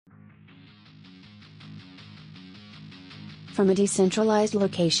from a decentralized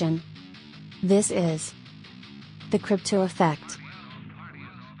location. This is the crypto effect.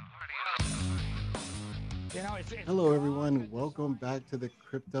 Hello, everyone. Welcome back to the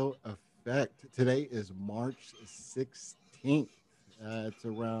Crypto Effect. Today is March 16th. It's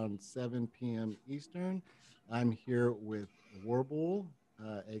around 7 p.m. Eastern. I'm here with Warble,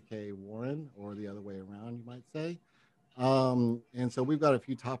 aka Warren, or the other way around, you might say. And so we've got a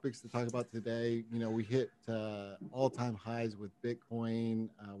few topics to talk about today. You know, we hit all-time highs with Bitcoin.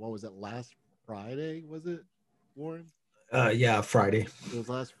 What was it, last Friday, was it, Warren? Yeah, Friday. It was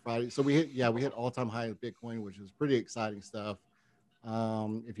last Friday. So we hit all-time high with Bitcoin, which is pretty exciting stuff.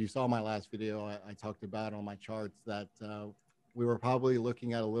 If you saw my last video, I talked about on my charts that we were probably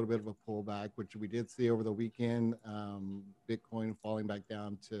looking at a little bit of a pullback, which we did see over the weekend. Bitcoin falling back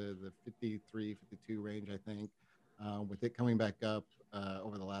down to the 53, 52 range, I think, with it coming back up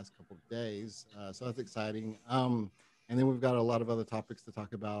over the last couple of days. So that's exciting. And then we've got a lot of other topics to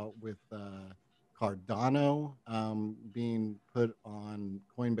talk about with Cardano being put on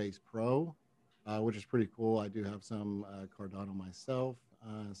Coinbase PRO, which is pretty cool. I do have some Cardano myself,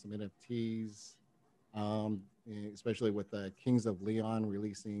 some NFTs, especially with the Kings of Leon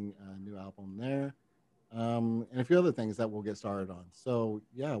releasing a new album there, and a few other things that we'll get started on. So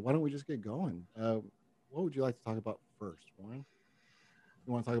yeah, why don't we just get going? What would you like to talk about first, Warren?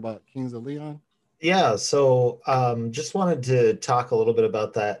 You want to talk about Kings of Leon? Yeah, so just wanted to talk a little bit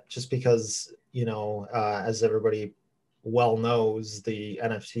about that just because, you know, as everybody well knows, the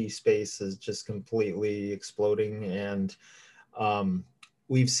NFT space is just completely exploding, and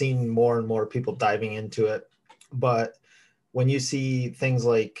we've seen more and more people diving into it. But when you see things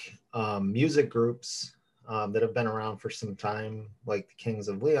like music groups that have been around for some time, like the Kings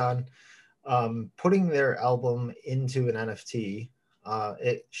of Leon, putting their album into an NFT,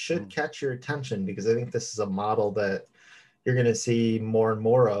 it should catch your attention, because I think this is a model that you're going to see more and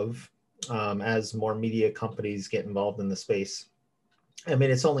more of as more media companies get involved in the space. I mean,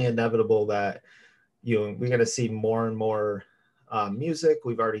 it's only inevitable that we're going to see more and more music.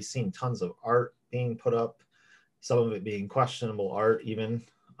 We've already seen tons of art being put up, some of it being questionable art even.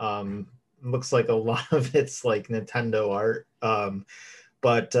 Looks like a lot of it's like Nintendo art.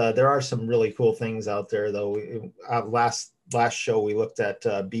 But there are some really cool things out there, though. Last show, we looked at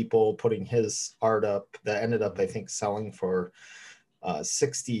Beeple putting his art up that ended up, I think, selling for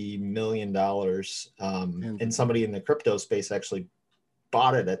 $60 million. And somebody in the crypto space actually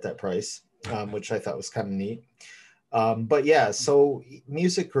bought it at that price, which I thought was kind of neat. But yeah, so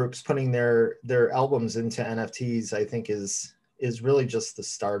music groups putting their albums into NFTs, I think, is really just the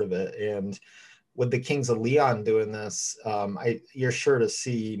start of it. And with the Kings of Leon doing this, you're sure to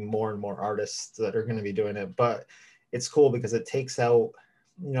see more and more artists that are going to be doing it. But it's cool because it takes out,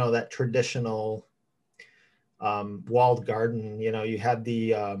 you know, that traditional walled garden. You know, you had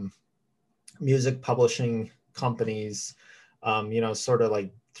the music publishing companies, you know, sort of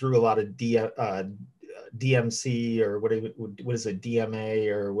like threw a lot of DMC or what is it, DMA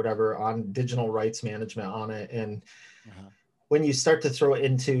or whatever, on digital rights management on it. And when you start to throw it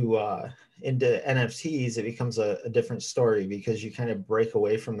into NFTs, it becomes a different story, because you kind of break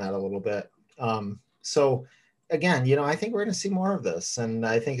away from that a little bit. So again, you know, I think we're going to see more of this, and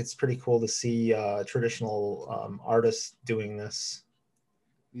I think it's pretty cool to see traditional artists doing this.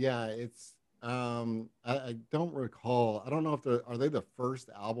 Yeah, it's I don't recall. I don't know if are they the first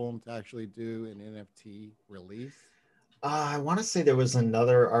album to actually do an NFT release? I want to say there was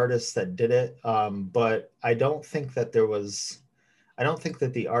another artist that did it, but I don't think that I don't think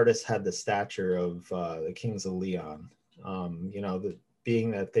that the artist had the stature of the Kings of Leon. You know,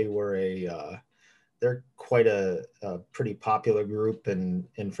 being that they were they're quite a pretty popular group, and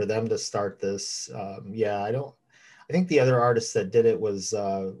for them to start this, yeah, I think the other artist that did it was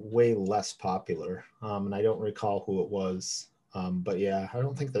way less popular, and I don't recall who it was. But yeah, I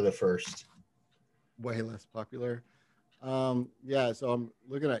don't think they're the first. Way less popular. Yeah, so I'm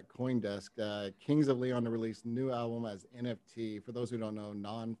looking at CoinDesk. Kings of Leon to release new album as NFT. For those who don't know,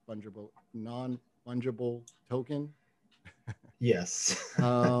 non-fungible token. Yes.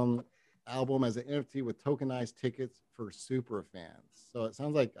 Album as an NFT with tokenized tickets for super fans. So it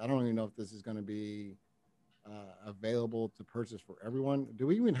sounds like, I don't even know if this is going to be available to purchase for everyone. Do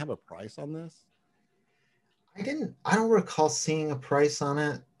we even have a price on this? I don't recall seeing a price on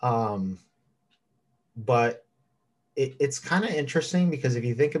it. But it's kind of interesting, because if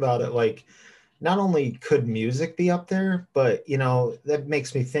you think about it, like, not only could music be up there, but, you know, that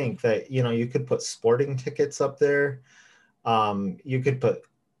makes me think that, you know, you could put sporting tickets up there. You could put,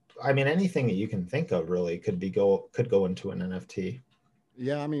 I mean, anything that you can think of really could go into an NFT.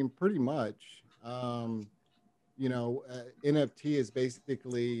 Yeah, I mean, pretty much. NFT is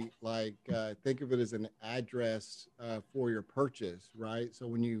basically like, think of it as an address for your purchase, right? So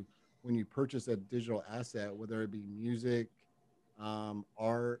when you purchase a digital asset, whether it be music,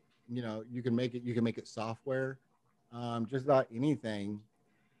 art, you can make it software, just about anything.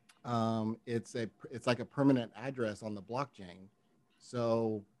 It's like a permanent address on the blockchain.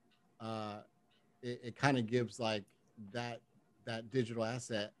 So uh, it kind of gives like that that digital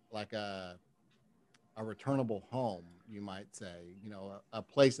asset like a returnable home, you might say, a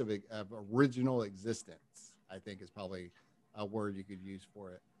place of original existence, I think is probably a word you could use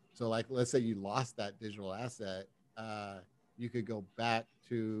for it. So, like, let's say you lost that digital asset, uh, you could go back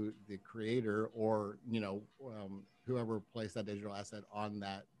to the creator or, whoever placed that digital asset on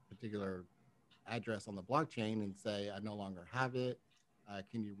that particular address on the blockchain and say, I no longer have it.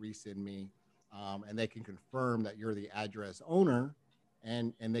 Can you resend me? And they can confirm that you're the address owner,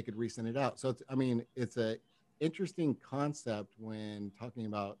 and they could resend it out. So it's a interesting concept when talking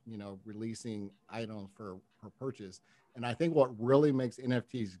about releasing items for purchase. And I think what really makes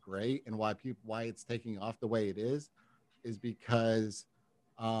NFTs great and why it's taking off the way it is because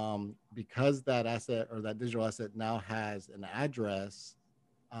that asset or that digital asset now has an address.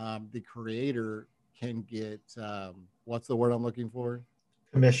 The creator can get what's the word I'm looking for?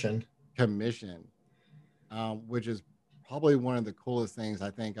 Commission. Commission, which is probably one of the coolest things I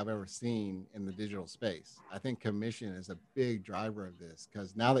think I've ever seen in the digital space. I think commission is a big driver of this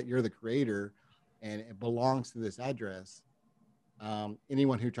because now that you're the creator and it belongs to this address,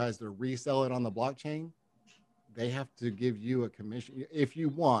 anyone who tries to resell it on the blockchain, they have to give you a commission. If you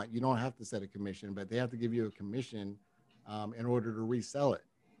want, you don't have to set a commission, but they have to give you a commission in order to resell it.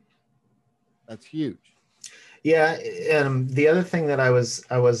 That's huge. Yeah, the other thing that I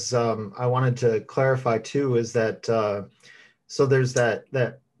wanted to clarify too is that so there's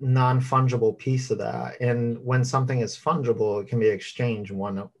that non-fungible piece of that, and when something is fungible, it can be exchanged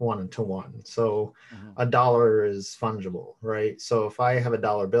one to one. So a dollar is fungible, right? So if I have a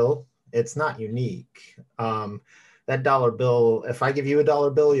dollar bill, it's not unique. That dollar bill, if I give you a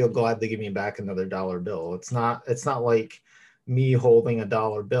dollar bill, you'll gladly give me back another dollar bill. It's not like me holding a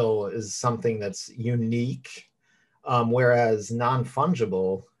dollar bill is something that's unique. Whereas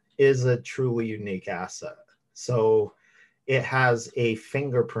non-fungible is a truly unique asset. So it has a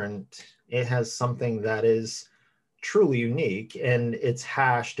fingerprint. It has something that is truly unique, and it's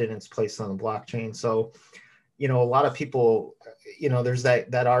hashed and it's placed on the blockchain. So, a lot of people, there's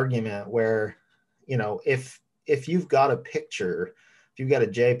that argument where, if you've got a picture, if you've got a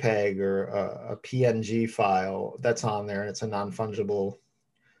JPEG or a PNG file that's on there and it's a non-fungible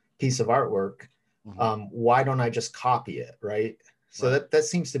piece of artwork, why don't I just copy it, right? So that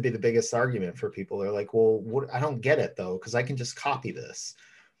seems to be the biggest argument for people. They're like, well, I don't get it though, because I can just copy this.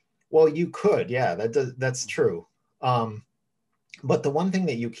 Well, you could, yeah, that's true. But the one thing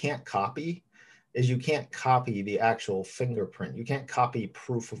that you can't copy is you can't copy the actual fingerprint. You can't copy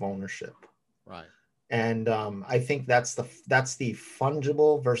proof of ownership. Right. And I think that's the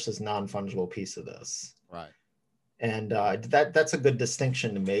fungible versus non-fungible piece of this. Right. And that's a good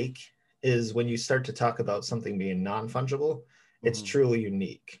distinction to make, is when you start to talk about something being non-fungible, it's truly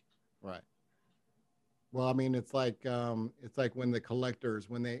unique. Right. Well, I mean, it's like when the collectors,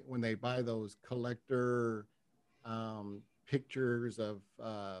 when they buy those collector pictures of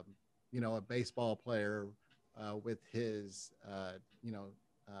a baseball player with his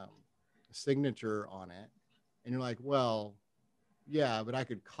signature on it, and you're like, well, yeah, but I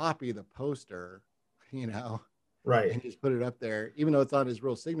could copy the poster, right, and just put it up there, even though it's not his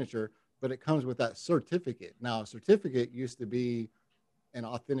real signature, but it comes with that certificate. Now, a certificate used to be an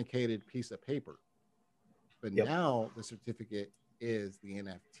authenticated piece of paper, but now the certificate is the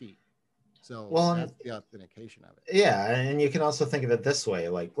NFT. So that's the authentication of it. Yeah, and you can also think of it this way.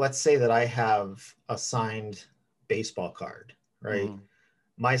 Like, let's say that I have a signed baseball card, right?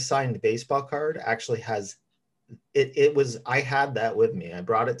 My signed baseball card actually has I had that with me. I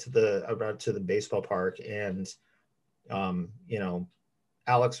brought it to the baseball park, and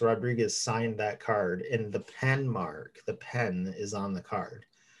Alex Rodriguez signed that card, and the pen is on the card.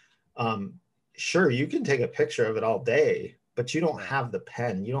 Sure, you can take a picture of it all day, but you don't have the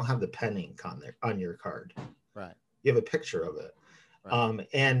pen. You don't have the pen ink on your card. Right. You have a picture of it. Right.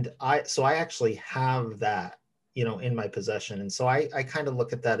 And I actually have that, in my possession. And so I kind of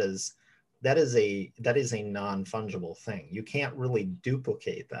look at that as that is a non-fungible thing. You can't really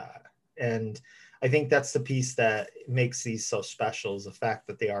duplicate that. And I think that's the piece that makes these so special, is the fact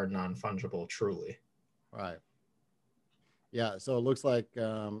that they are non-fungible truly. Right. Yeah. So it looks like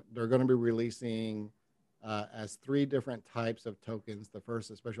they're going to be releasing as three different types of tokens. The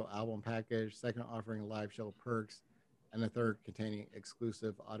first, a special album package, second, offering live show perks, and the third, containing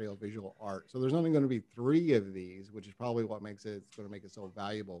exclusive audio-visual art. So there's only going to be three of these, which is probably what makes it, it's going to make it so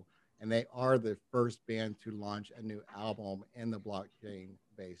valuable. And they are the first band to launch a new album in the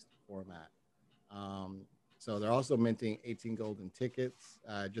blockchain-based format. So they're also minting 18 golden tickets,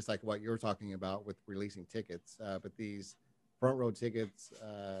 just like what you're talking about with releasing tickets. But these front row tickets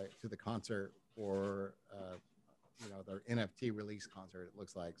to the concert for their NFT release concert, it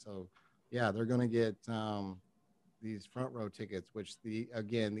looks like. So yeah, they're going to get these front row tickets, which the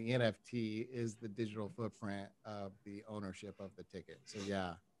NFT is the digital footprint of the ownership of the ticket. So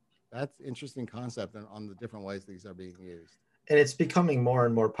yeah, that's interesting concept on the different ways these are being used. And it's becoming more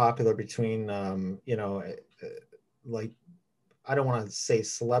and more popular between, like, I don't want to say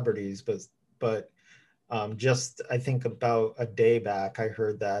celebrities, but just I think about a day back, I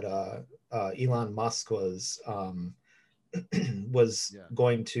heard that Elon Musk was going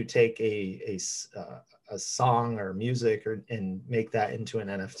to take a song or music and make that into an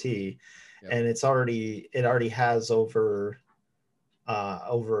NFT, yep. And it already has over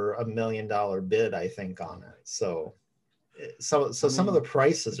 $1 million bid, I think, on it. So some of the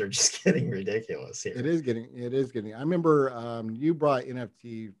prices are just getting ridiculous here. It is getting. I remember you brought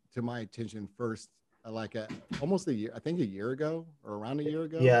NFT to my attention first, almost a year, I think a year ago or around a year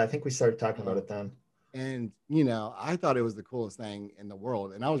ago. Yeah, I think we started talking about it then. And I thought it was the coolest thing in the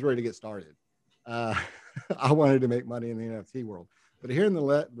world, and I was ready to get started. I wanted to make money in the NFT world, but here in the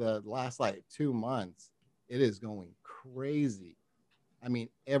last 2 months, it is going crazy. I mean,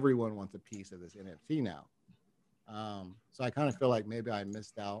 everyone wants a piece of this NFT now. So I kind of feel like maybe I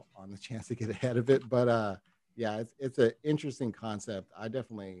missed out on the chance to get ahead of it, but yeah, it's an interesting concept. I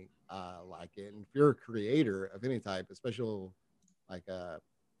definitely like it. And if you're a creator of any type, especially like a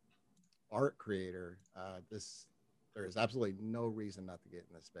art creator, there is absolutely no reason not to get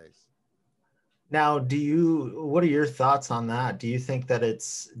in this space. Now, what are your thoughts on that? Do you think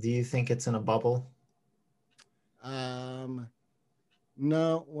it's in a bubble?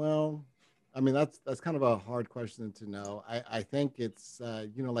 No, well, I mean, that's kind of a hard question to know. I think it's,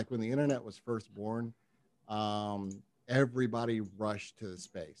 like when the internet was first born, everybody rushed to the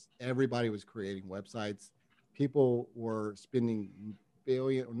space. Everybody was creating websites. People were spending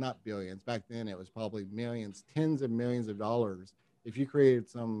not billions. Back then, it was probably millions, tens of millions of dollars. If you created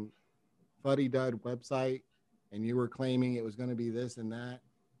some fuddy-dud website and you were claiming it was going to be this and that,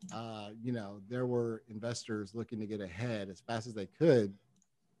 there were investors looking to get ahead as fast as they could.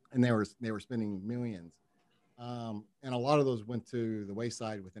 And they were spending millions, and a lot of those went to the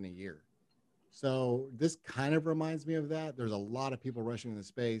wayside within a year. So this kind of reminds me of that. There's a lot of people rushing into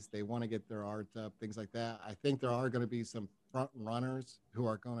space. They want to get their art up, things like that. I think there are going to be some front runners who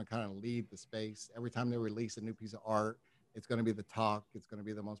are going to kind of lead the space. Every time they release a new piece of art, it's going to be the talk. It's going to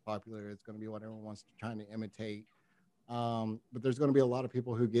be the most popular. It's going to be what everyone wants to try to imitate. But there's going to be a lot of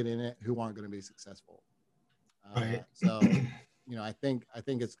people who get in it who aren't going to be successful. Right. So. I think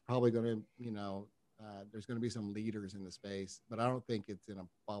it's probably going to, there's going to be some leaders in the space, but I don't think it's in a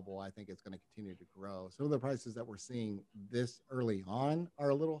bubble. I think it's going to continue to grow. Some of the prices that we're seeing this early on are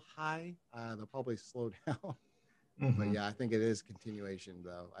a little high. They'll probably slow down. Mm-hmm. But yeah, I think it is continuation,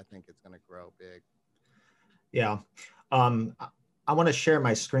 though. I think it's going to grow big. Yeah. I want to share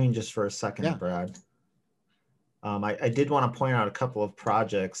my screen just for a second, yeah. Brad. I did want to point out a couple of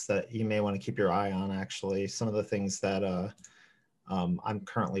projects that you may want to keep your eye on, actually. Some of the things that I'm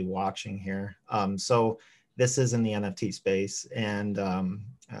currently watching here. So this is in the NFT space, and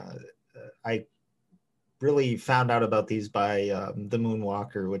I really found out about these by the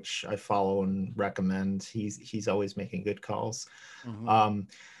Moonwalker, which I follow and recommend. He's always making good calls. Mm-hmm.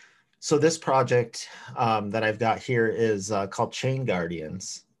 So this project that I've got here is called Chain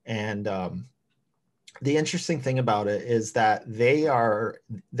Guardians, and the interesting thing about it is that they're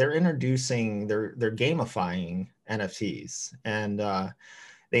gamifying NFTs, and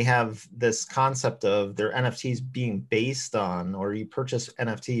they have this concept of their NFTs being based on, or you purchase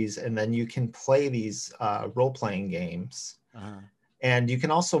NFTs and then you can play these role-playing games, and you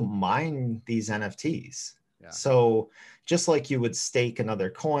can also mine these NFTs. Yeah. So just like you would stake another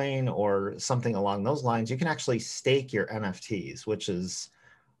coin or something along those lines, you can actually stake your NFTs, which is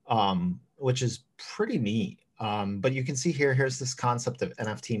pretty neat. But you can see here's this concept of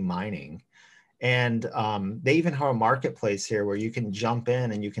NFT mining. And they even have a marketplace here where you can jump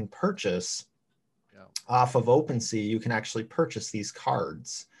in and you can purchase off of OpenSea. You can actually purchase these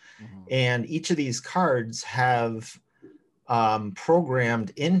cards. Mm-hmm. And each of these cards have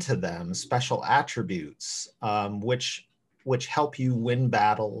programmed into them special attributes, which help you win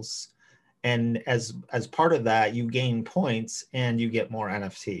battles And as part of that, you gain points and you get more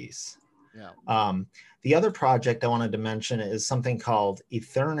NFTs. Yeah. The other project I wanted to mention is something called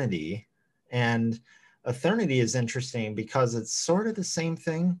Eternity. And Eternity is interesting because it's sort of the same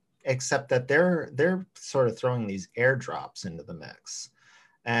thing, except that they're sort of throwing these airdrops into the mix.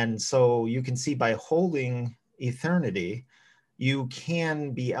 And so you can see by holding Eternity, you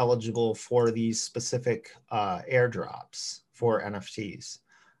can be eligible for these specific airdrops for NFTs.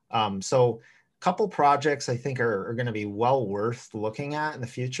 So a couple projects I think are going to be well worth looking at in the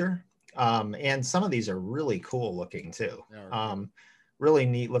future. And some of these are really cool looking too. Really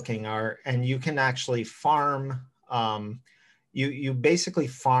neat looking art. And you can actually farm, you basically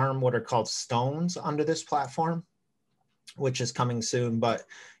farm what are called stones under this platform, which is coming soon, but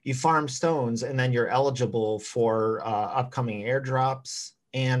you farm stones and then you're eligible for upcoming airdrops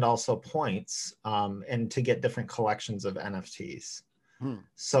and also points, and to get different collections of NFTs.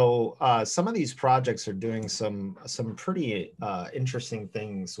 So some of these projects are doing some pretty interesting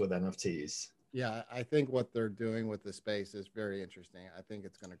things with NFTs. Yeah, I think what they're doing with the space is very interesting. I think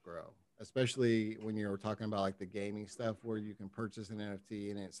it's going to grow, especially when you're talking about like the gaming stuff where you can purchase an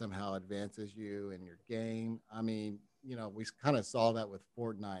NFT and it somehow advances you in your game. I mean, you know, we kind of saw that with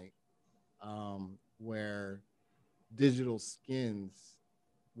Fortnite, where digital skins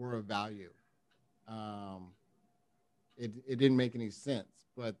were of value. It didn't make any sense,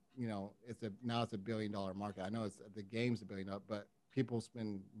 but you know, now it's $1 billion market. I know the game's $1 billion, but people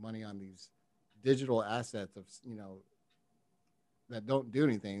spend money on these digital assets of, you know, that don't do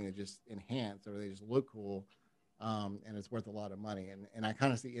anything. They just enhance or they just look cool, and it's worth a lot of money. And I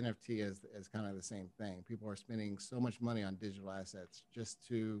kind of see NFT as kind of the same thing. People are spending so much money on digital assets just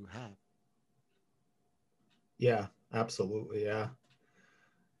to have. Yeah, absolutely. Yeah.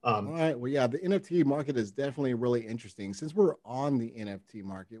 All right. Well, yeah, the NFT market is definitely really interesting. Since we're on the NFT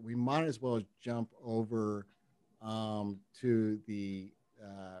market, we might as well jump over to the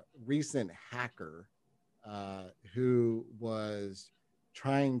recent hacker who was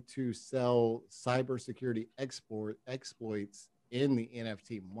trying to sell cybersecurity exploits in the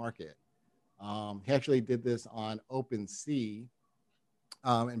NFT market. He actually did this on OpenSea.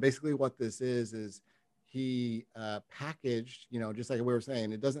 And basically what this is he packaged, you know, just like we were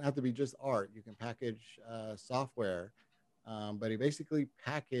saying, it doesn't have to be just art. You can package software, but he basically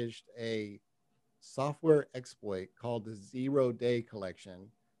packaged a software exploit called the 0-Day Collection.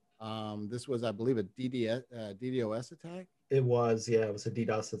 This was, I believe, a DDoS attack. It was, yeah, it was a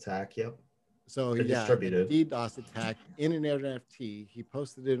DDoS attack. Yep. So yeah, distributed a DDoS attack in an NFT. He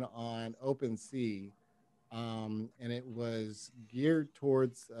posted it on OpenSea. And it was geared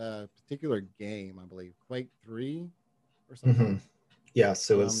towards a particular game, I believe, Quake 3 or something. Mm-hmm. Yes,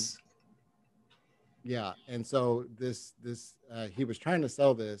 it was. Yeah, and so this he was trying to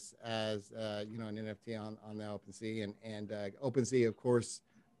sell this as you know, an NFT on the OpenSea, and OpenSea, of course,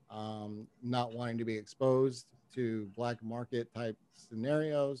 not wanting to be exposed to black market type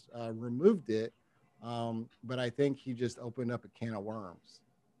scenarios, removed it. But I think he just opened up a can of worms.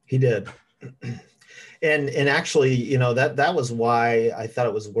 He did. And actually, you know, that was why I thought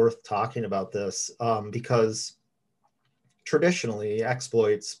it was worth talking about this, because traditionally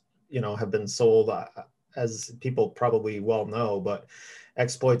exploits, you know, have been sold, as people probably well know, but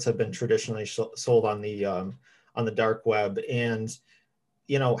exploits have been traditionally sold on the dark web. And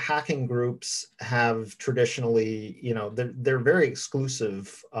you know, hacking groups have traditionally, you know, they're very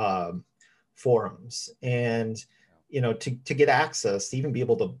exclusive forums, and you know, to get access, to even be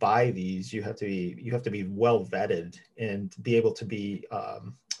able to buy these, you have to be well vetted and be able to be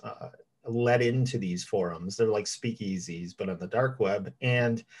let into these forums. They're like speakeasies, but on the dark web.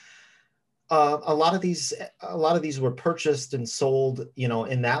 And a lot of these were purchased and sold, you know,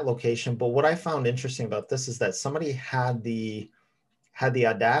 in that location. But what I found interesting about this is that somebody had the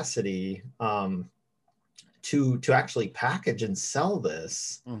audacity to actually package and sell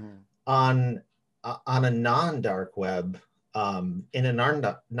this on a non-dark web, in a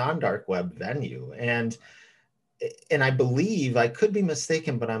non-dark web venue. And I believe, I could be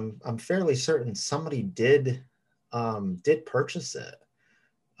mistaken, but I'm fairly certain somebody did purchase it.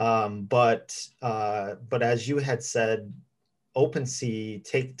 But as you had said,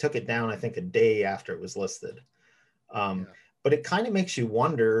 OpenSea took it down, I think, a day after it was listed. But it kind of makes you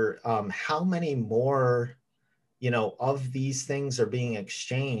wonder how many more, you know, of these things are being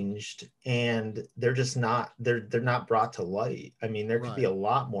exchanged, and they're just not, they're not brought to light. I mean, there could be a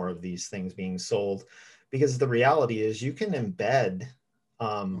lot more of these things being sold, because the reality is you can embed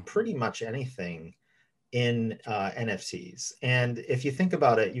pretty much anything in NFTs. And if you think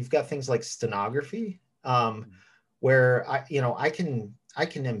about it, you've got things like stenography, where I can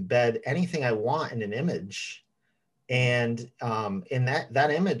embed anything I want in an image, and in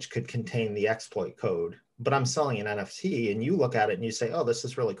that image could contain the exploit code. But I'm selling an NFT, and you look at it and you say, "Oh, this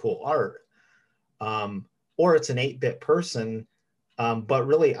is really cool art," or it's an 8-bit person. But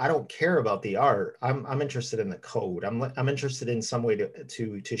really, I don't care about the art. I'm interested in the code. I'm interested in some way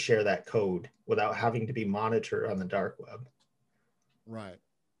to share that code without having to be monitored on the dark web. Right.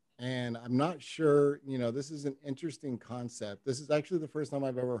 And I'm not sure, this is an interesting concept. This is actually the first time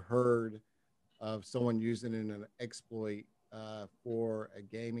I've ever heard of someone using an exploit for a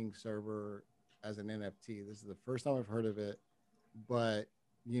gaming server as an NFT. This is the first time I've heard of it. But,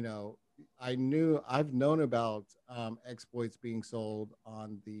 I've known about exploits being sold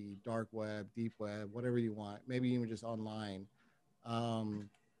on the dark web, deep web, whatever you want, maybe even just online.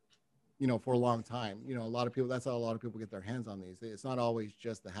 For a long time. A lot of people, that's how a lot of people get their hands on these. It's not always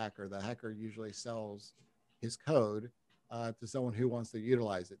just the hacker. The hacker usually sells his code to someone who wants to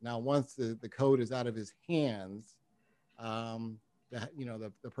utilize it. Now, once the code is out of his hands,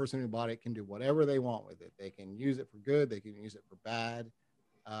 the person who bought it can do whatever they want with it. They can use it for good. They can use it for bad,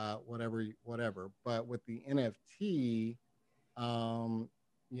 whatever. But with the NFT,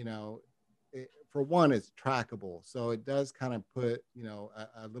 for one, it's trackable. So it does kind of put,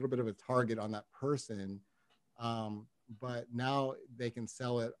 a little bit of a target on that person. But now they can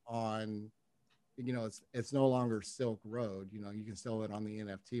sell it on, it's no longer Silk Road. You can sell it on the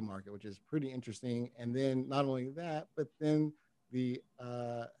NFT market, which is pretty interesting. And then not only that, but then the,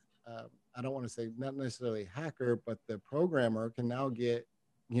 I don't want to say not necessarily hacker, but the programmer can now get,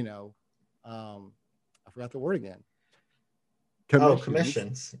 I forgot the word again.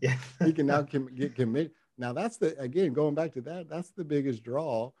 Commissions. Yeah. He can now get commit. Now that's going back to that, that's the biggest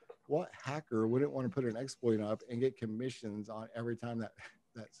draw. What hacker wouldn't want to put an exploit up and get commissions on every time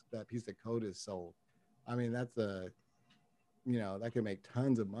that piece of code is sold? I mean, that can make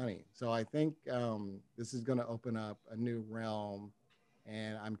tons of money. So I think this is going to open up a new realm,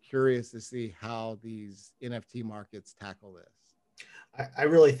 and I'm curious to see how these NFT markets tackle this. I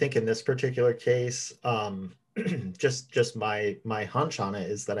really think in this particular case, just my hunch on it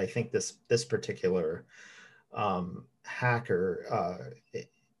is that I think this particular hacker,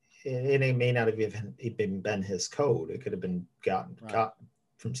 it may not have even been his code. It could have been got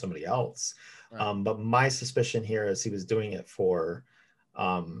from somebody else. Right. But my suspicion here is he was doing it for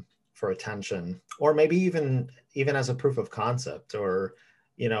attention, or maybe even as a proof of concept, or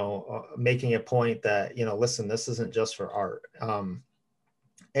making a point that listen, this isn't just for art.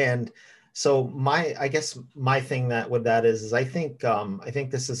 And so I guess my thing with that is I think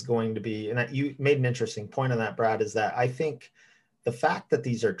this is going to be, and you made an interesting point on that, Brad, is that I think the fact that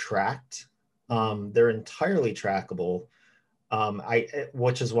these are tracked, they're entirely trackable.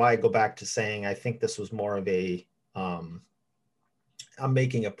 Which is why I go back to saying I think this was more of a, I'm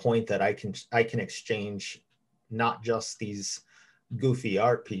making a point that I can exchange not just these goofy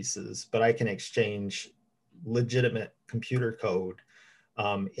art pieces, but I can exchange legitimate computer code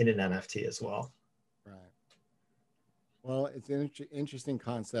in an NFT as well. Right. Well, it's an interesting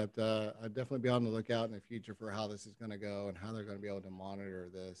concept. I'd definitely be on the lookout in the future for how this is going to go and how they're going to be able to monitor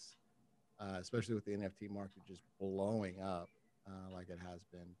this, especially with the NFT market just blowing up like it has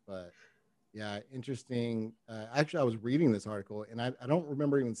been. But yeah, interesting. Actually, I was reading this article, and I don't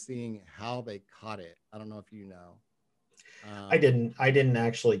remember even seeing how they caught it. I don't know if you know. I didn't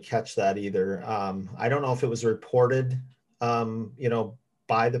actually catch that either. I don't know if it was reported,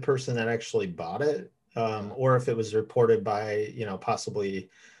 by the person that actually bought it, or if it was reported by, possibly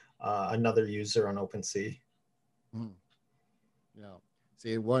another user on OpenSea. Yeah.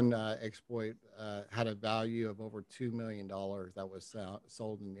 See, one exploit had a value of over $2 million that was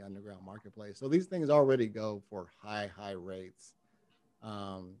sold in the underground marketplace. So these things already go for high rates.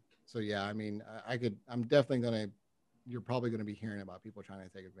 So yeah, I mean, I'm definitely you're probably going to be hearing about people trying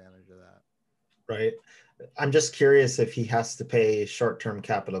to take advantage of that. Right. I'm just curious if he has to pay short-term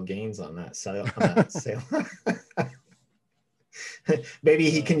capital gains on that sale. Maybe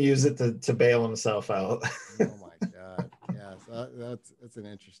he can use it to bail himself out. Oh my God. Yeah. So that's an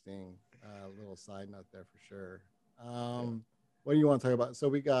interesting little side note there for sure. What do you want to talk about? So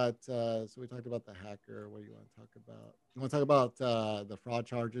we talked about the hacker. What do you want to talk about? You want to talk about the fraud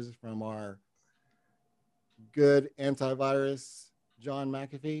charges from our good antivirus, John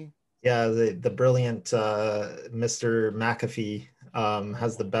Mcafee? Yeah, the brilliant Mr. Mcafee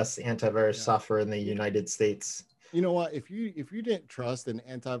has the best antivirus software in the United States. You know what? If you didn't trust an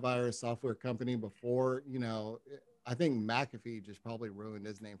antivirus software company before, I think Mcafee just probably ruined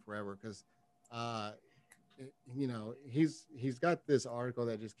his name forever, because he's got this article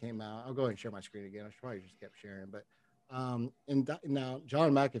that just came out. I'll go ahead and share my screen again. I should probably just kept sharing, but Now,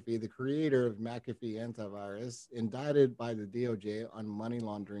 John Mcafee, the creator of Mcafee antivirus, indicted by the DOJ on money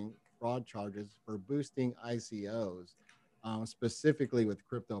laundering fraud charges for boosting ICOs, specifically with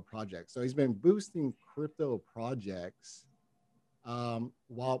crypto projects. So he's been boosting crypto projects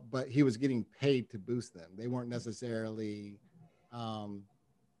but he was getting paid to boost them. They weren't necessarily um,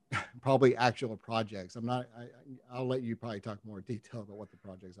 probably actual projects. I'll let you probably talk more detail about what the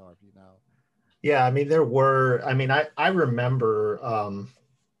projects are if you know. Yeah, I mean, there were, I mean, I remember,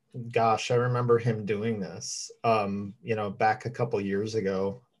 gosh, I remember him doing this, you know, back a couple years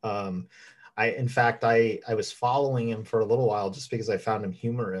ago. In fact, I was following him for a little while just because I found him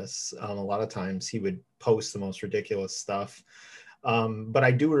humorous. A lot of times he would post the most ridiculous stuff. But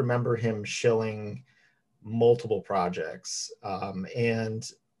I do remember him shilling multiple projects. And,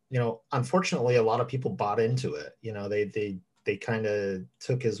 you know, unfortunately, a lot of people bought into it. You know, they kind of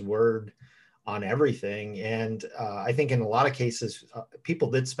took his word on everything. And I think in a lot of cases, people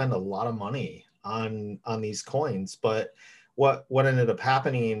did spend a lot of money on these coins. But what ended up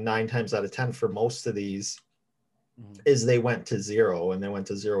happening 9 times out of 10 for most of these is they went to zero, and they went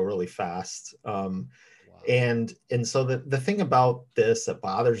to zero really fast. Wow. And so the thing about this that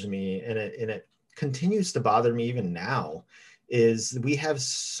bothers me, and it continues to bother me even now, is we have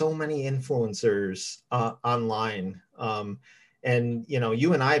so many influencers online. And, you know,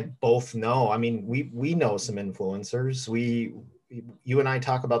 you and I both know, I mean, we know some influencers. You and I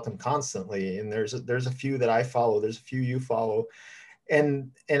talk about them constantly, and there's a few that I follow, there's a few you follow.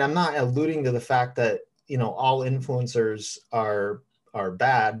 And I'm not alluding to the fact that, you know, all influencers are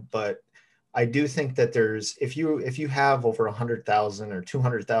bad, but I do think that there's, if you have over 100,000 or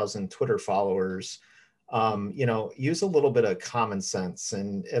 200,000 Twitter followers, you know, use a little bit of common sense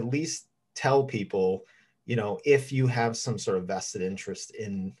and at least tell people, you know, if you have some sort of vested interest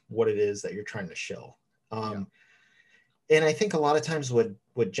in what it is that you're trying to shill. And I think a lot of times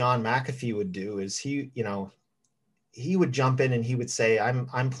what John Mcafee would do is he would jump in and he would say,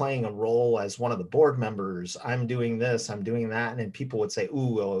 I'm playing a role as one of the board members. I'm doing this, I'm doing that. And then people would say,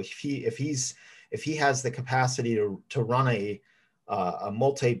 ooh, well, if he has the capacity to run a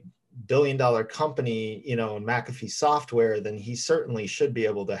multi-billion-dollar company, you know, in Mcafee software, then he certainly should be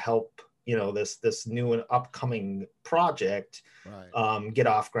able to help, you know, this new and upcoming project get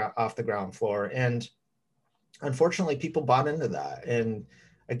off the ground floor. And unfortunately, people bought into that. And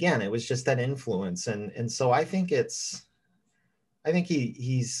again, it was just that influence. And so I think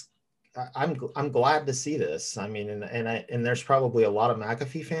I'm glad to see this. I mean, and there's probably a lot of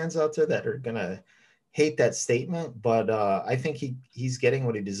McAfee fans out there that are gonna hate that statement, but I think he's getting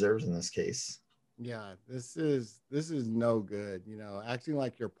what he deserves in this case. Yeah, this is no good. You know, acting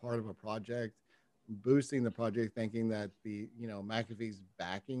like you're part of a project, boosting the project, thinking that McAfee's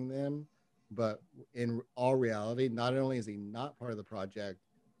backing them, but in all reality, not only is he not part of the project,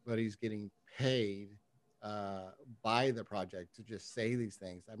 but he's getting paid by the project to just say these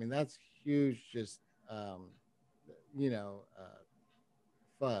things. I mean, that's huge. Just you know,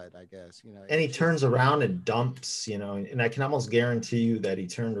 FUD, I guess. You know, and he turns around and dumps. You know, and I can almost guarantee you that he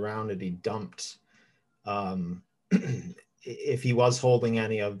turned around and he dumped. If he was holding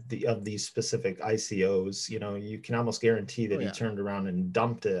any of these specific ICOs, you know, you can almost guarantee that he turned around and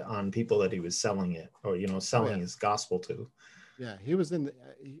dumped it on people that he was selling it, or, you know, selling his gospel to. Yeah, he was in,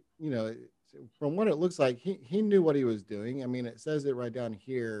 you know, from what it looks like, he knew what he was doing. I mean, it says it right down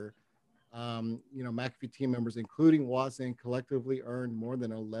here. You know, McAfee team members, including Watson, collectively earned more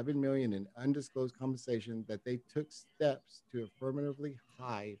than 11 million in undisclosed compensation that they took steps to affirmatively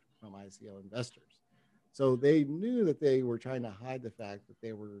hide from ICO investors. So they knew that they were trying to hide the fact that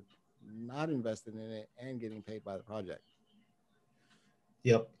they were not invested in it and getting paid by the project.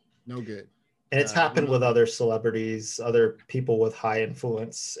 Yep. No good. And it's happened with other celebrities, other people with high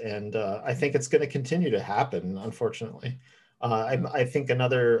influence. And I think it's going to continue to happen, unfortunately. I think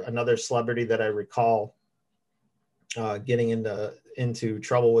another celebrity that I recall getting into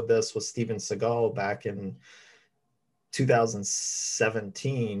trouble with this was Steven Seagal back in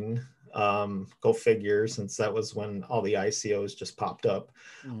 2017. Go figure, since that was when all the ICOs just popped up.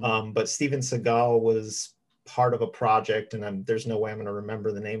 But Steven Seagal was part of a project, and there's no way I'm going to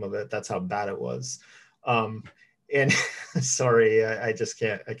remember the name of it. That's how bad it was. And sorry, I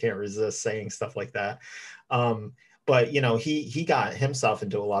can't resist saying stuff like that. But, you know, he got himself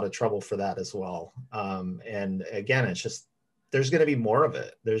into a lot of trouble for that as well. And again, it's just, there's going to be more of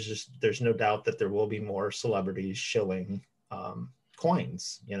it. There's no doubt that there will be more celebrities shilling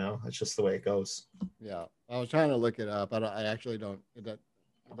coins. You know, it's just the way it goes. Yeah, I was trying to look it up. I actually don't. It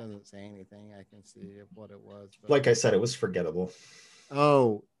doesn't say anything. I can see what it was. Like I said, it was forgettable.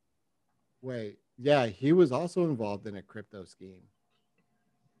 Oh, wait. Yeah, he was also involved in a crypto scheme.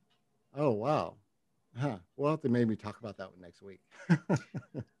 Oh wow. Huh. We'll have to maybe talk about that one next week.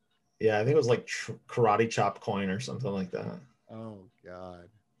 Yeah, I think it was like karate chop coin or something like that. Oh God.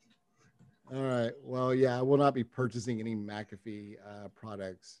 All right. Well, yeah, I will not be purchasing any McAfee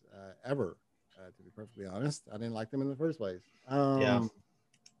products ever. To be perfectly honest, I didn't like them in the first place. Yeah.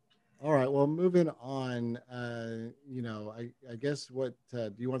 All right. Well, moving on. I guess what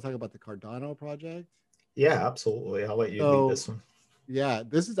do you want to talk about the Cardano project? Yeah, absolutely. I'll let you lead So, this one. yeah,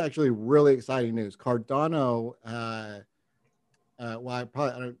 this is actually really exciting news. Cardano. Well, I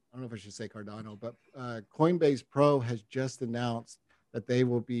don't know if I should say Cardano, but Coinbase Pro has just announced that they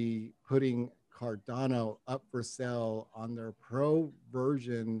will be putting Cardano up for sale on their Pro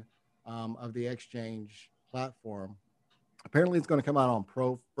version of the exchange platform. Apparently, it's going to come out on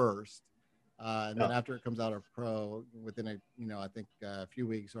Pro first, and then Yeah. after it comes out of Pro, within I think a few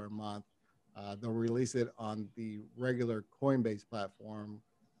weeks or a month, they'll release it on the regular Coinbase platform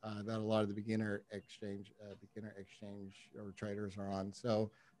that a lot of the beginner exchange or traders are on.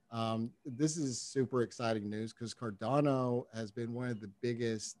 So this is super exciting news because Cardano has been one of the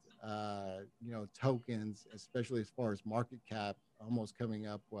biggest, tokens, especially as far as market cap, almost coming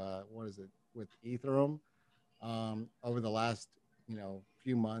up. What is it with Ethereum? Over the last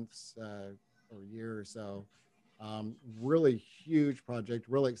few months or year or so. Really huge project,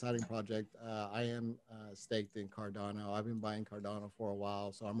 really exciting project. I am staked in Cardano. I've been buying Cardano for a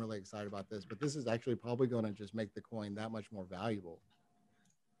while, so I'm really excited about this. But this is actually probably going to just make the coin that much more valuable.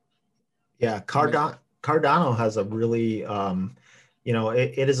 Yeah, I mean, Cardano has a really,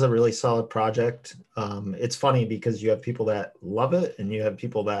 it is a really solid project. It's funny because you have people that love it and you have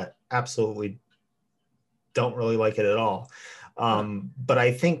people that absolutely don't really like it at all. huh. But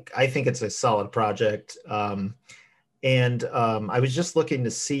I think it's a solid project. And I was just looking to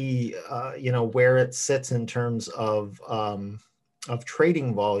see, where it sits in terms of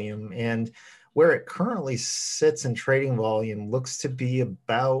trading volume, and where it currently sits in trading volume looks to be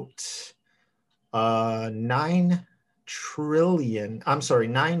about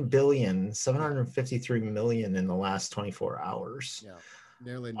 9,753,000,000 in the last 24 hours. Yeah,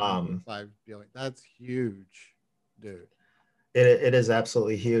 nearly Um, 9.5 billion. That's huge, dude. it is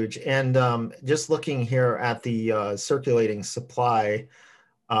absolutely huge. And just looking here at the circulating supply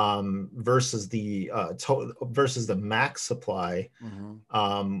versus the versus the max supply,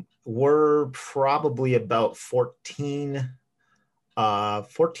 Mm-hmm. we're probably about 14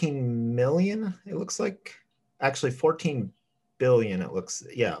 million, it looks like. Actually, 14 billion, it looks,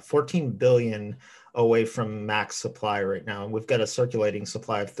 yeah, 14 billion away from max supply right now. And we've got a circulating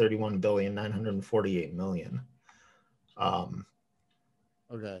supply of 31,948,000,000.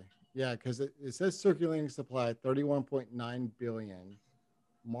 Okay. Yeah, because it says circulating supply 31.9 billion,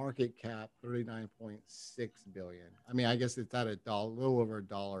 market cap 39.6 billion. I mean, I guess it's at a little over a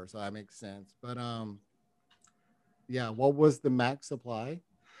dollar, so that makes sense. But yeah, what was the max supply?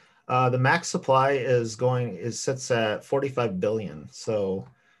 The max supply sits at 45 billion. So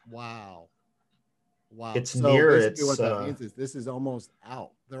Wow. Wow. it's So near basically its what that means is this is almost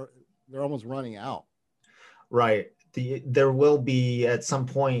out. They're almost running out. right. There will be at some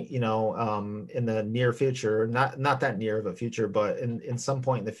point, in the near future, not that near of a future, but in some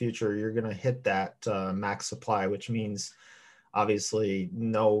point in the future, you're going to hit that max supply, which means obviously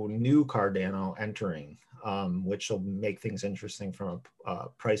no new Cardano entering, which will make things interesting from a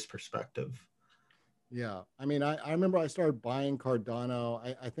price perspective. Yeah. I mean, I remember I started buying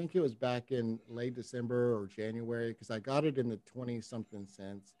Cardano. I think it was back in late December or January because I got it in the 20 something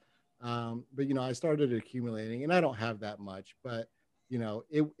cents. But, I started accumulating and I don't have that much, but,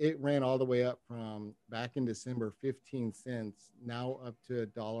 it ran all the way up from back in December, 15 cents, now up to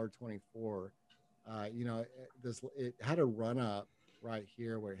 $1.24. It had a run up right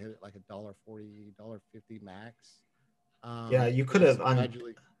here where it hit like $1.40, $1.50 max. Yeah, you But could it's have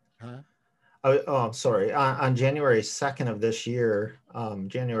gradually, huh? I'm sorry. On January 2nd of this year,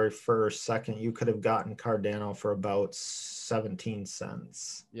 January 1st, 2nd, you could have gotten Cardano for about 17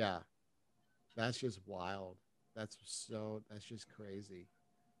 cents. Yeah. That's just wild. That's just crazy.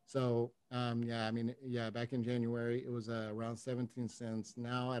 So, yeah, I mean, yeah, back in January, it was around 17 cents.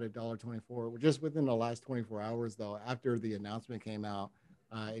 Now at $1.24. Just within the last 24 hours, though, after the announcement came out,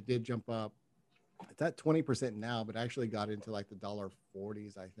 it did jump up. It's at 20% now, but actually got into like the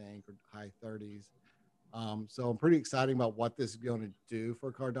 $1.40s, I think, or high 30s. So I'm pretty excited about what this is going to do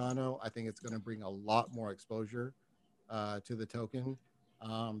for Cardano. I think it's going to bring a lot more exposure to the token.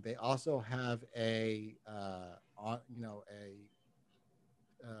 They also have a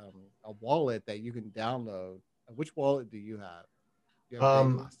wallet that you can download. Which wallet do you have? You have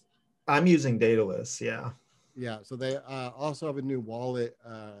Um, Daedalus. I'm using Daedalus. Yeah. Yeah, so they also have a new wallet.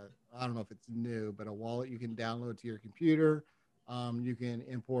 I don't know if it's new, but a wallet you can download to your computer. You can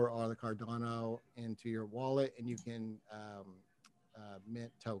import all the Cardano into your wallet, and you can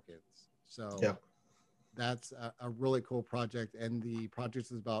mint tokens. So Yeah. that's a really cool project, and the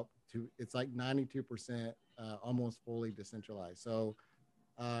project is about to. It's like 92%, almost fully decentralized. So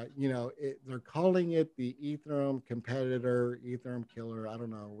they're calling it the Ethereum competitor, Ethereum killer. I don't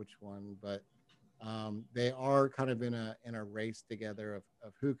know which one, but they are kind of in a race together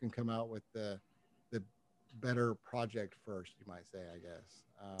of who can come out with the better project first, you might say, I guess.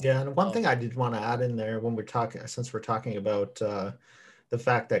 Yeah, and one Oh, thing I did want to add in there when we're talking, since we're talking about the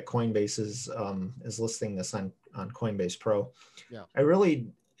fact that Coinbase is listing this on Coinbase Pro, yeah, I really,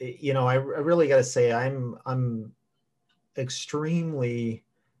 I really got to say I'm extremely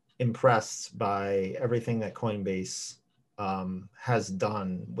impressed by everything that Coinbase has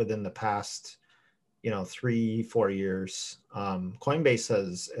done within the past 3-4 years. Coinbase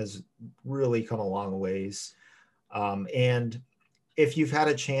has really come a long ways, and if you've had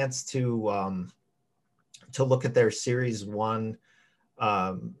a chance to look at their Series 1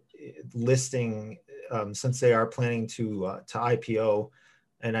 um, listing, since they are planning to IPO,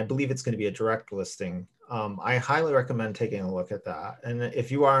 and I believe it's going to be a direct listing, I highly recommend taking a look at that. And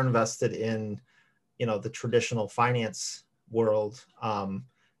if you are invested in the traditional finance world,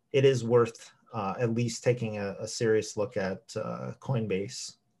 it is worth at least taking a serious look at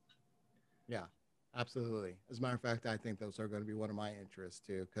Coinbase. yeah, absolutely. As a matter of fact, I think those are going to be one of my interests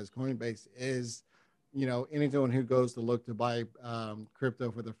too, because Coinbase is, anyone who goes to look to buy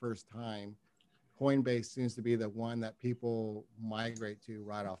crypto for the first time, Coinbase seems to be the one that people migrate to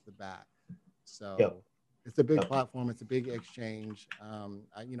right off the bat. Yep. So it's a big Yep. platform. It's a big exchange.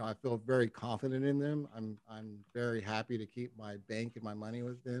 I feel very confident in them. I'm very happy to keep my bank and my money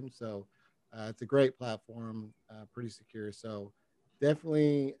with them. So it's a great platform, pretty secure. So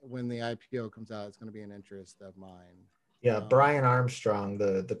definitely when the IPO comes out, it's going to be an interest of mine. Yeah, Brian Armstrong,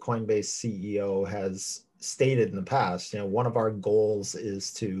 the Coinbase CEO, has stated in the past, one of our goals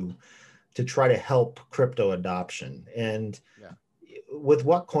is to try to help crypto adoption. And Yeah, with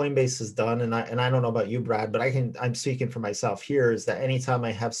what Coinbase has done, and I don't know about you, Brad, but I'm speaking for myself here, is that anytime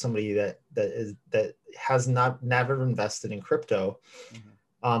I have somebody that has never invested in crypto,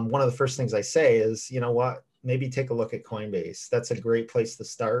 one of the first things I say is, you know what, maybe take a look at Coinbase. That's a great place to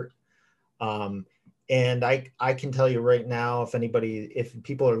start. And I can tell you right now, if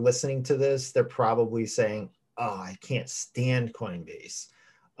people are listening to this, they're probably saying, oh, I can't stand Coinbase.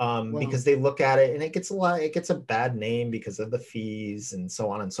 Because they look at it and it gets a bad name because of the fees and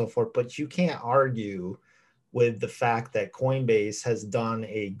so on and so forth. But you can't argue with the fact that Coinbase has done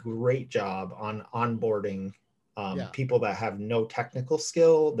a great job on onboarding people that have no technical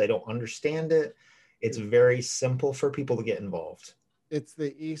skill. They don't understand it. It's very simple for people to get involved. It's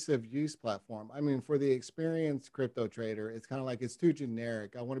the ease of use platform. I mean, for the experienced crypto trader, it's kind of like it's too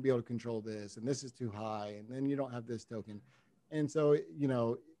generic. I want to be able to control this, and this is too high, and then you don't have this token, and so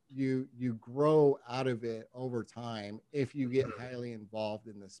you grow out of it over time if you get highly involved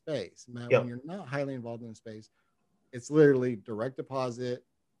in the space. Now, when you're not highly involved in the space, it's literally direct deposit.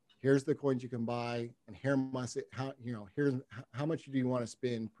 Here's the coins you can buy, and here's how much do you want to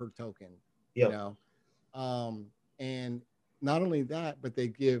spend per token. And not only that, but they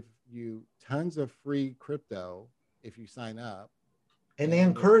give you tons of free crypto if you sign up. And they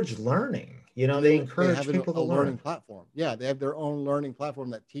encourage learning. They encourage people to a learning learn. platform. Yeah, they have their own learning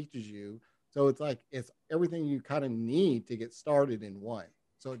platform that teaches you. So it's like it's everything you kind of need to get started in one.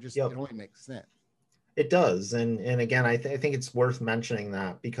 So it only makes sense. It does. And again, I think it's worth mentioning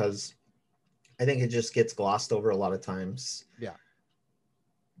that because I think it just gets glossed over a lot of times. Yeah.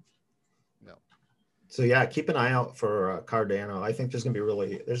 No. So yeah, keep an eye out for Cardano. I think there's gonna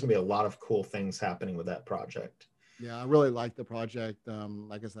be a lot of cool things happening with that project. Yeah, I really like the project.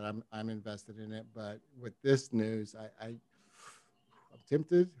 Like I said, I'm invested in it, but with this news, I'm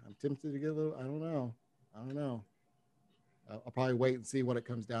tempted. I'm tempted to get a little. I don't know. I'll probably wait and see what it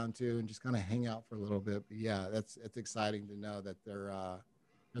comes down to, and just kind of hang out for a little bit. But yeah, it's exciting to know that they're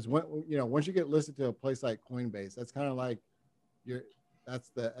because once you get listed to a place like Coinbase, that's kind of like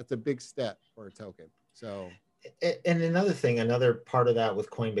that's a big step for a token. So, and another part of that with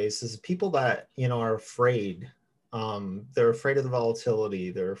Coinbase is people that are afraid. They're afraid of the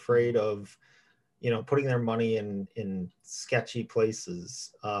volatility. They're afraid of putting their money in sketchy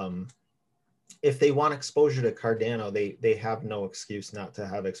places. If they want exposure to Cardano, they have no excuse not to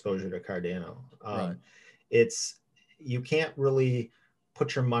have exposure to Cardano. right. You can't really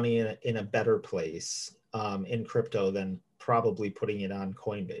put your money in a better place in crypto than probably putting it on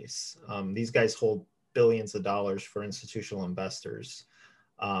Coinbase. These guys hold billions of dollars for institutional investors.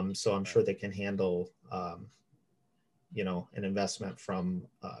 So I'm sure they can handle, you know, an investment from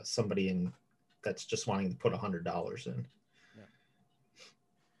somebody that's just wanting to put $100 in. Yeah.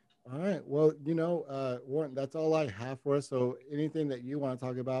 All right. Well, you know, Warren, that's all I have for us. So anything that you want to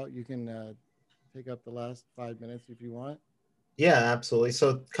talk about, you can take up the last 5 minutes if you want. Yeah, absolutely. So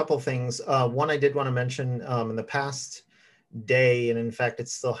a couple of things. One, I did want to mention in the past day, and in fact,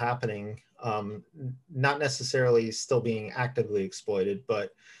 it's still happening, not necessarily still being actively exploited,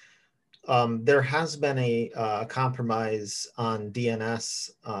 but there has been a compromise on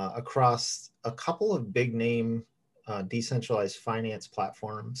DNS across a couple of big name decentralized finance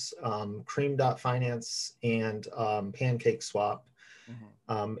platforms, Cream.finance and PancakeSwap.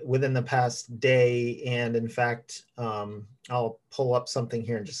 Within the past day. And in fact, I'll pull up something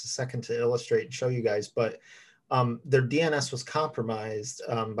here in just a second to illustrate and show you guys, but their DNS was compromised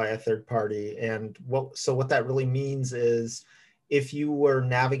by a third party. And what that really means is if you were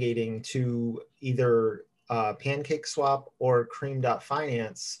navigating to either PancakeSwap or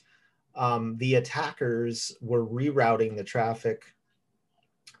Cream.finance, the attackers were rerouting the traffic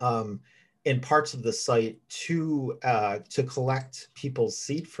in parts of the site to collect people's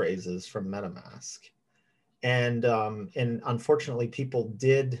seed phrases from MetaMask, and unfortunately, people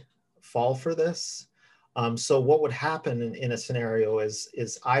did fall for this. So what would happen in a scenario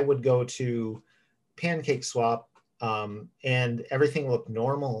is I would go to PancakeSwap and everything looked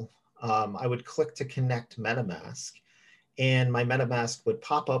normal. I would click to connect MetaMask, and my MetaMask would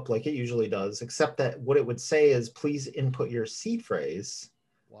pop up like it usually does, except that what it would say is, please input your seed phrase.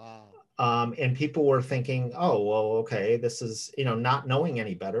 Wow. And people were thinking, oh, well, okay, this is, you know, not knowing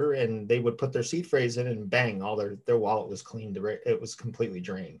any better. And they would put their seed phrase in and bang, all their wallet was cleaned. It was completely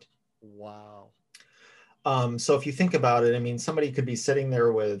drained. Wow. So if you think about it, I mean, somebody could be sitting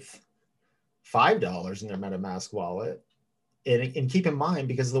there with $5 in their MetaMask wallet. And keep in mind,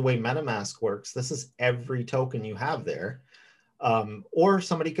 because of the way MetaMask works, this is every token you have there. Or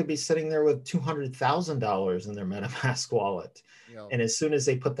somebody could be sitting there with $200,000 in their MetaMask wallet. Yo. And as soon as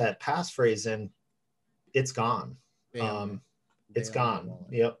they put that passphrase in, it's gone. It's gone.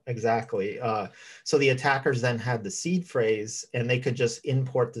 Yep, exactly. So the attackers then had the seed phrase, and they could just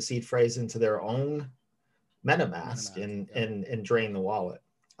import the seed phrase into their own MetaMask and drain the wallet.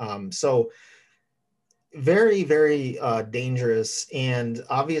 So very, very dangerous. And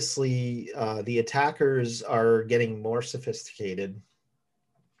obviously, the attackers are getting more sophisticated.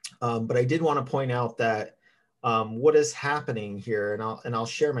 But I did want to point out that what is happening here, and I'll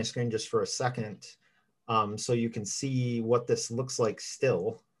share my screen just for a second, so you can see what this looks like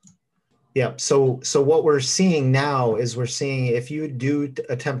still. Yeah. So what we're seeing now is we're seeing, if you do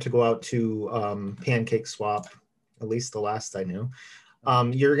attempt to go out to PancakeSwap, at least the last I knew,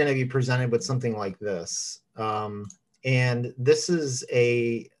 you're going to be presented with something like this. And this is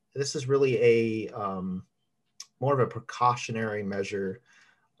really a more of a precautionary measure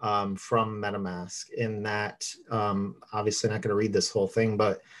from MetaMask, in that obviously not going to read this whole thing,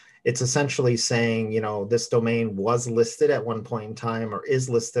 but it's essentially saying, you know, this domain was listed at one point in time or is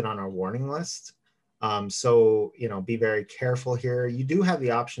listed on our warning list. So, you know, be very careful here. You do have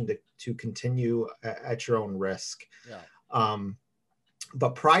the option to continue at your own risk. Yeah.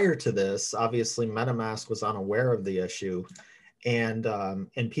 But prior to this, obviously MetaMask was unaware of the issue, and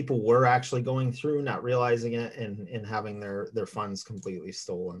people were actually going through, not realizing it, and having their funds completely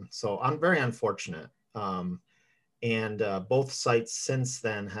stolen. So I'm very unfortunate. And both sites since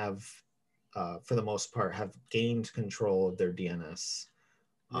then have, for the most part, have gained control of their DNS.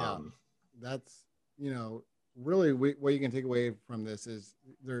 Yeah, that's, you know, really what you can take away from this is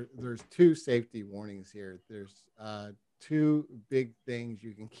there's two safety warnings here. There's two big things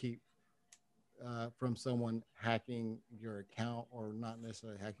you can keep from someone hacking your account, or not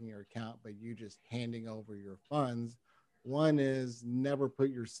necessarily hacking your account, but you just handing over your funds. One is never put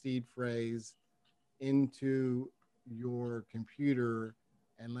your seed phrase into your computer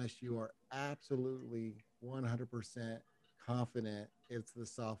unless you are absolutely 100% confident it's the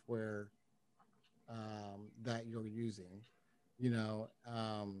software that you're using, you know.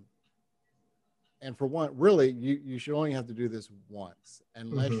 And for one, really, you should only have to do this once,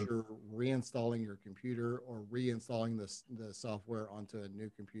 unless you're reinstalling your computer or reinstalling the software onto a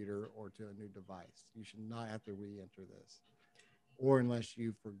new computer or to a new device. You should not have to re-enter this, or unless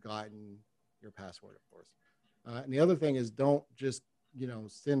you've forgotten your password, of course. And the other thing is, don't just, you know,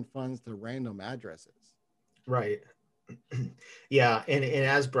 send funds to random addresses. Right. Yeah, and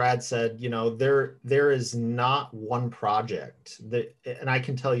as Brad said, you know, there is not one project that, and I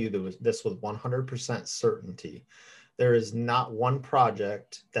can tell you this with 100% certainty, there is not one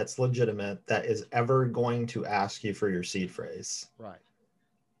project that's legitimate that is ever going to ask you for your seed phrase. Right.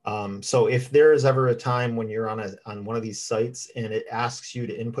 So if there is ever a time when you're on one of these sites and it asks you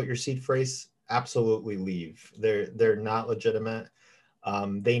to input your seed phrase, absolutely leave. They're not legitimate.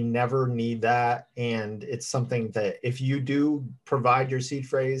 They never need that. And it's something that if you do provide your seed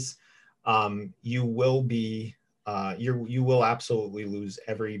phrase, you will be, you will absolutely lose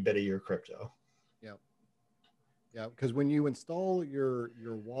every bit of your crypto. Yep. Yeah. Because when you install your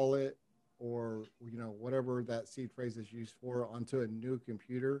wallet, or whatever that seed phrase is used for, onto a new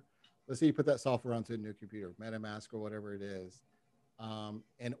computer, let's say you put that software onto a new computer, MetaMask or whatever it is,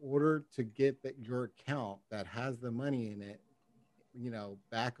 in order to get your account that has the money in it,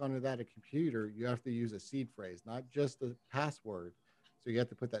 back onto that computer, you have to use a seed phrase, not just the password. So you have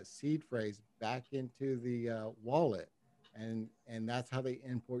to put that seed phrase back into the wallet, and that's how they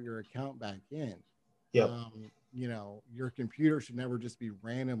import your account back in. Yep. Your computer should never just be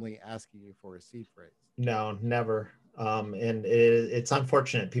randomly asking you for a seed phrase. No, never. And it's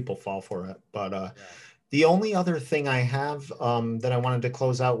unfortunate people fall for it. But the only other thing I have that I wanted to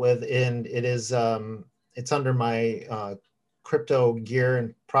close out with, and it is it's under my crypto gear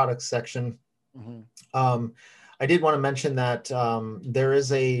and products section. Mm-hmm. I did want to mention that there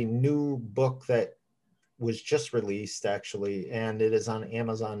is a new book that was just released, actually, and it is on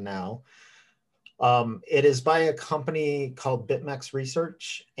Amazon now. It is by a company called BitMEX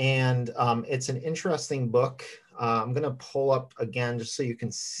Research, and it's an interesting book. I'm going to pull up again just so you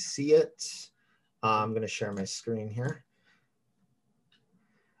can see it. I'm going to share my screen here.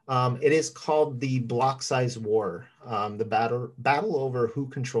 It is called The Block Size War, the battle over who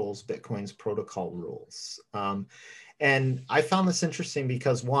controls Bitcoin's protocol rules. And I found this interesting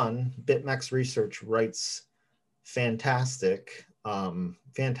because, one, BitMEX Research writes fantastic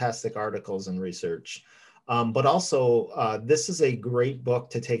articles and research. But also, this is a great book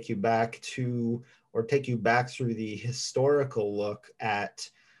to take you back to, or take you back through the historical look at,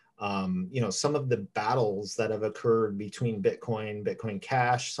 some of the battles that have occurred between Bitcoin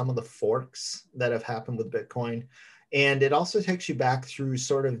Cash, some of the forks that have happened with Bitcoin. And it also takes you back through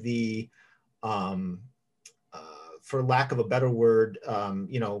sort of the, for lack of a better word,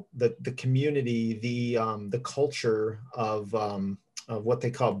 the community, the culture of what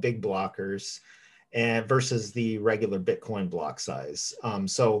they call big blockers, and versus the regular Bitcoin block size.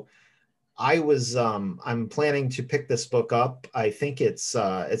 So I'm planning to pick this book up. I think it's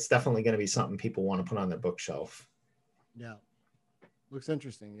definitely going to be something people want to put on their bookshelf. Yeah, looks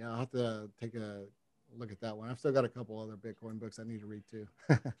interesting. Yeah, I'll have to take a look at that one. I've still got a couple other Bitcoin books I need to read too.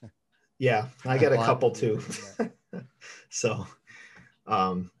 Yeah, I got a couple too. So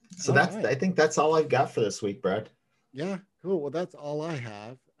that's right. I think that's all I've got for this week, Brad. Yeah, cool. Well, that's all I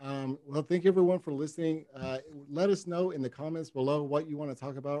have. Well, thank you everyone for listening. Let us know in the comments below what you want to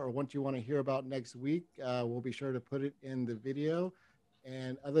talk about or what you want to hear about next week. We'll be sure to put it in the video.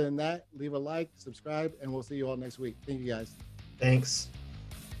 And other than that, leave a like, subscribe, and we'll see you all next week. Thank you guys. Thanks.